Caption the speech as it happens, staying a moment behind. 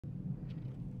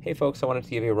Hey folks, I wanted to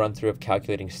give you a run through of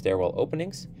calculating stairwell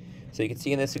openings. So you can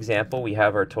see in this example we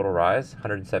have our total rise,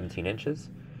 117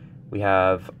 inches. We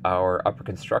have our upper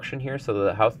construction here,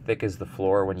 so how thick is the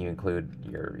floor when you include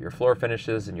your floor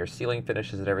finishes and your ceiling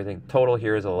finishes and everything. Total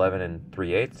here is 11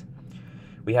 3/8.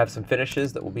 We have some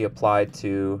finishes that will be applied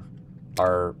to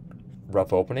our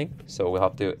rough opening, so we'll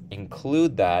have to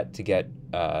include that to get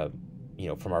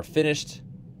from our finished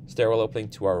stairwell opening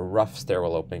to our rough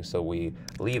stairwell opening, so we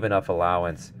leave enough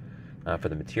allowance for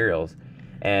the materials.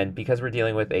 And because we're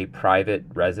dealing with a private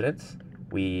residence,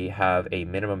 we have a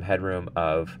minimum headroom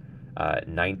of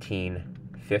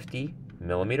 1950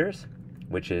 millimeters,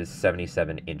 which is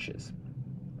 77 inches.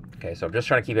 Okay, so I'm just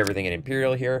trying to keep everything in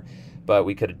imperial here, but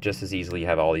we could just as easily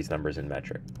have all these numbers in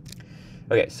metric.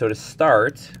 Okay, so to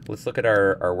start, let's look at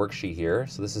our worksheet here.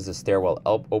 So this is a stairwell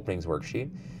openings worksheet.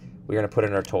 We're going to put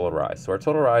in our total rise. So our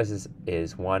total rise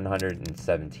is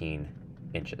 117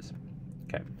 inches.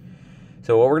 Okay.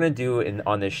 So what we're going to do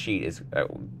on this sheet is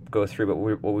go through, but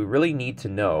what we really need to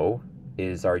know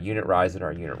is our unit rise and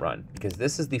our unit run, because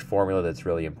this is the formula that's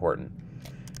really important.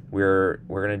 We're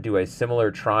going to do a similar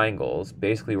triangles.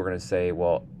 Basically, we're going to say,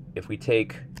 well, if we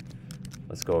take,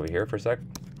 let's go over here for a sec.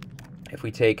 If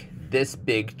we take this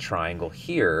big triangle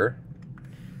here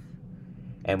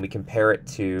and we compare it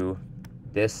to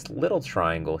this little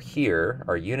triangle here,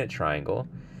 our unit triangle,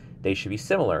 they should be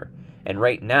similar. And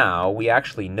right now, we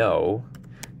actually know,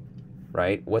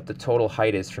 right, what the total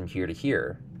height is from here to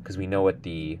here, because we know what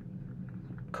the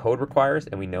code requires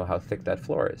and we know how thick that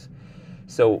floor is.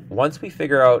 So once we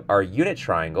figure out our unit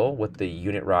triangle, what the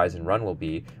unit rise and run will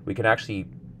be, we can actually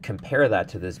compare that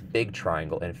to this big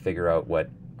triangle and figure out what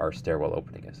our stairwell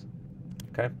opening is.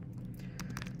 Okay?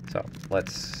 So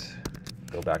let's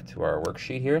go back to our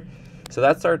worksheet here. So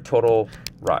that's our total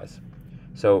rise.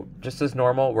 So just as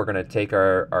normal, we're going to take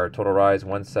our total rise,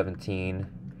 117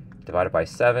 divided by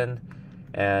 7,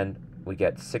 and we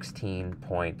get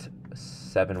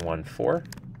 16.714.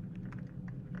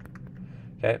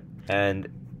 Okay, and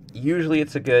usually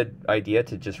it's a good idea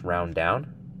to just round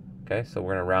down. Okay, so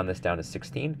we're going to round this down to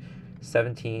 16.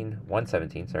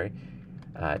 117, sorry,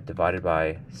 divided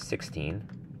by 16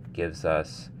 gives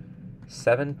us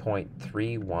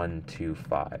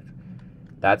 7.3125.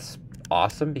 That's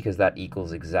awesome because that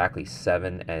equals exactly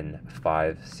 7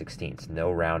 5/16.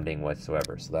 No rounding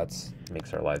whatsoever. So that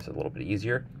makes our lives a little bit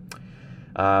easier.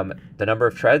 The number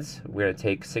of treads, we're going to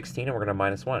take 16 and we're going to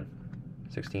minus 1.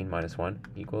 16 minus 1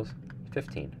 equals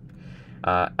 15.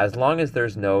 As long as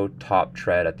there's no top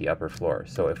tread at the upper floor.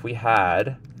 So if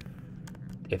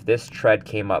this tread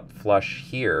came up flush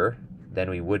here, then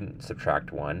we wouldn't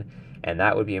subtract 1. And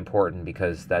that would be important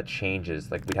because that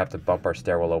changes, like we'd have to bump our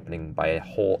stairwell opening by a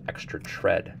whole extra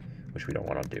tread, which we don't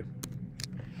want to do.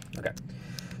 Okay,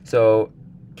 so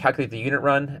calculate the unit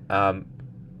run.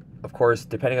 Of course,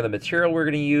 depending on the material we're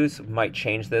going to use, might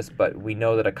change this, but we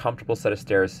know that a comfortable set of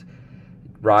stairs,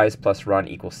 rise plus run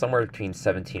equals somewhere between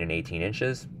 17 and 18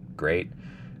 inches. Great.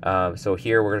 So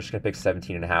here we're just going to pick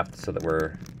 17.5 so that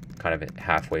we're kind of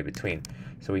halfway between.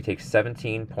 So we take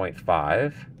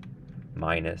 17.5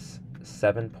 minus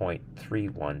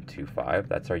 7.3125,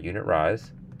 that's our unit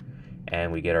rise,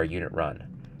 and we get our unit run.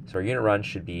 So our unit run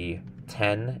should be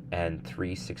 10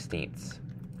 3/16,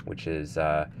 which is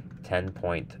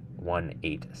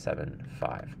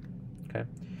 10.1875. Okay.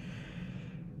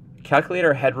 Calculate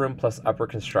our headroom plus upper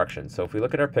construction. So if we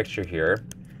look at our picture here,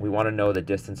 we want to know the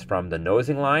distance from the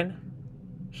nosing line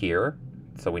here.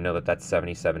 So we know that that's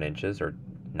 77 inches or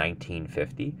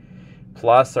 1950,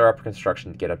 plus our upper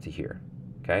construction to get up to here.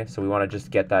 Okay, so we want to just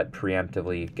get that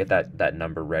preemptively, get that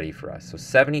number ready for us. So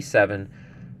 77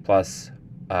 plus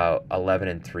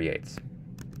 11 3/8.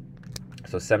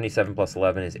 So 77 plus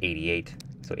 11 is 88.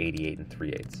 So 88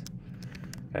 3/8.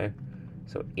 Okay,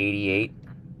 so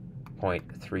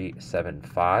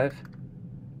 88.375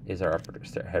 is our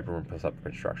headroom plus upper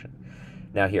construction.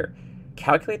 Now here,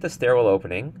 calculate the stairwell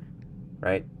opening,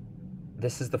 right?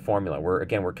 This is the formula. We're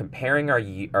comparing our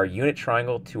unit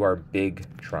triangle to our big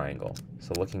triangle.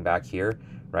 So looking back here,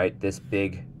 right, this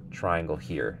big triangle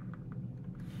here.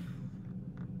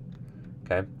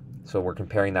 Okay, so we're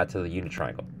comparing that to the unit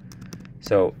triangle.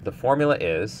 So the formula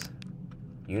is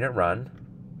unit run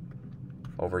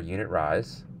over unit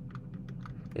rise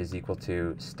is equal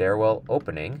to stairwell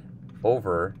opening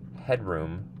over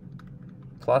headroom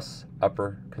plus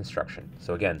upper construction.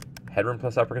 So again, headroom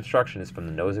plus upper construction is from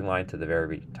the nosing line to the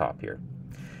very top here.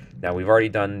 Now we've already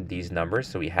done these numbers,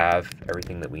 so we have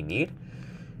everything that we need.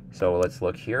 So let's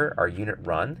look here. Our unit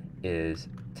run is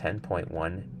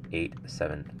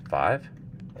 10.1875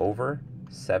 over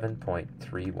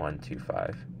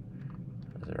 7.3125.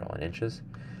 Those are all in inches.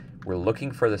 We're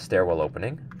looking for the stairwell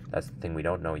opening. That's the thing we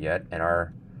don't know yet. And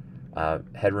our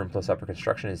headroom plus upper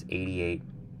construction is 88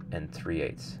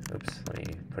 3/8. Oops, let me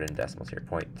put in decimals here,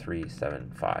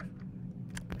 0.375.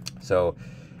 So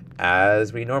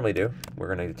as we normally do,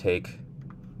 we're going to take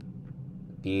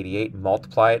the 88,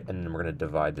 multiply it, and then we're going to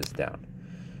divide this down.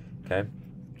 Okay,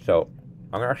 so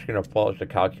I'm actually going to pull out the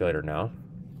calculator now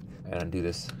and do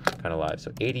this kind of live.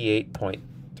 So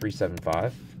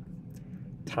 88.375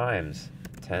 times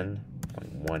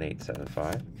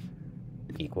 10.1875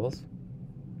 equals,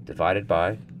 divided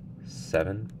by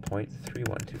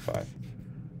 7.3125.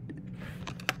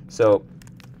 So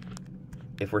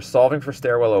if we're solving for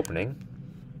stairwell opening,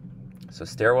 so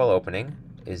stairwell opening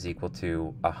is equal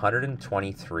to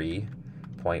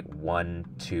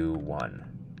 123.121.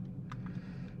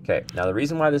 Okay, now the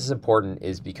reason why this is important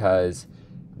is because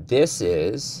this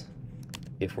is,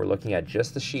 if we're looking at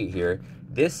just the sheet here,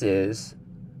 this is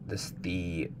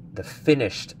the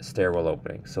finished stairwell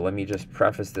opening. So let me just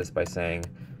preface this by saying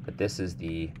that this is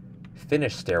the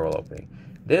finished stairwell opening.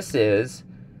 This is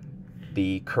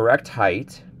the correct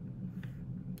height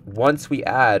once we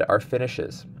add our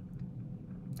finishes.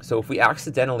 So if we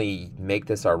accidentally make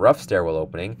this our rough stairwell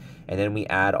opening and then we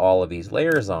add all of these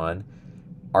layers on,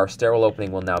 our stairwell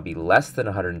opening will now be less than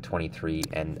 123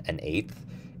 1/8,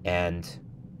 and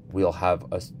we'll have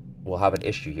an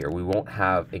issue here. We won't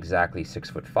have exactly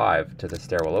 6'5" to the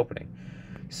stairwell opening.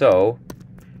 So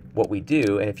what we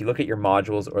do, and if you look at your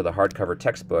modules or the hardcover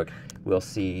textbook, we'll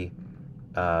see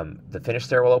the finished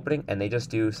stairwell opening, and they just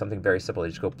do something very simple. They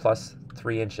just go plus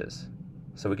 3 inches.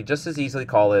 So we could just as easily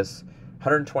call this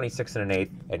 126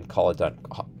 1/8 and call it done.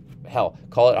 Hell,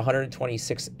 call it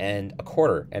 126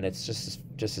 1/4, and it's just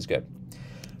as good.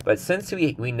 But since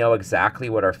we know exactly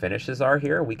what our finishes are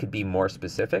here, we could be more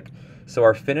specific. So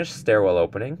our finished stairwell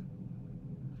opening,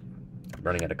 I'm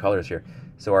running out of colors here.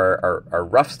 So our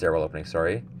rough stairwell opening,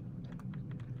 sorry,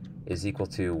 is equal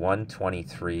to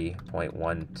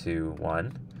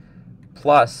 123.121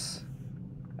 plus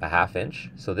a 1/2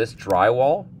 inch. So this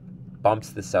drywall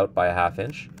bumps this out by a 1/2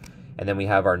 inch. And then we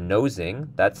have our nosing,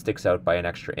 that sticks out by an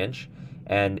extra inch.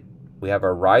 And we have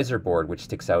our riser board, which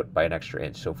sticks out by an extra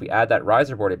inch. So if we add that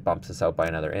riser board, it bumps us out by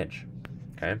another inch.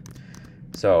 Okay,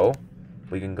 so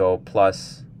we can go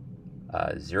plus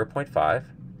 0.5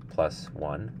 plus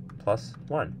 1 plus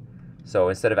 1. So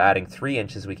instead of adding 3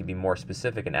 inches, we can be more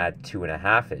specific and add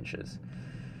 2.5 inches.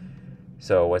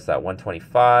 So what's that?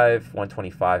 125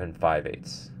 and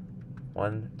 5/8.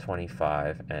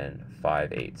 125 and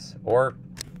 5/8, or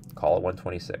call it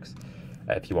 126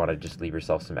 if you want to just leave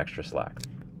yourself some extra slack.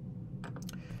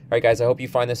 All right, guys, I hope you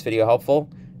find this video helpful.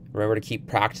 Remember to keep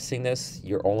practicing this.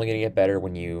 You're only going to get better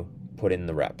when you put in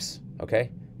the reps,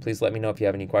 okay? Please let me know if you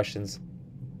have any questions.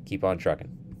 Keep on trucking.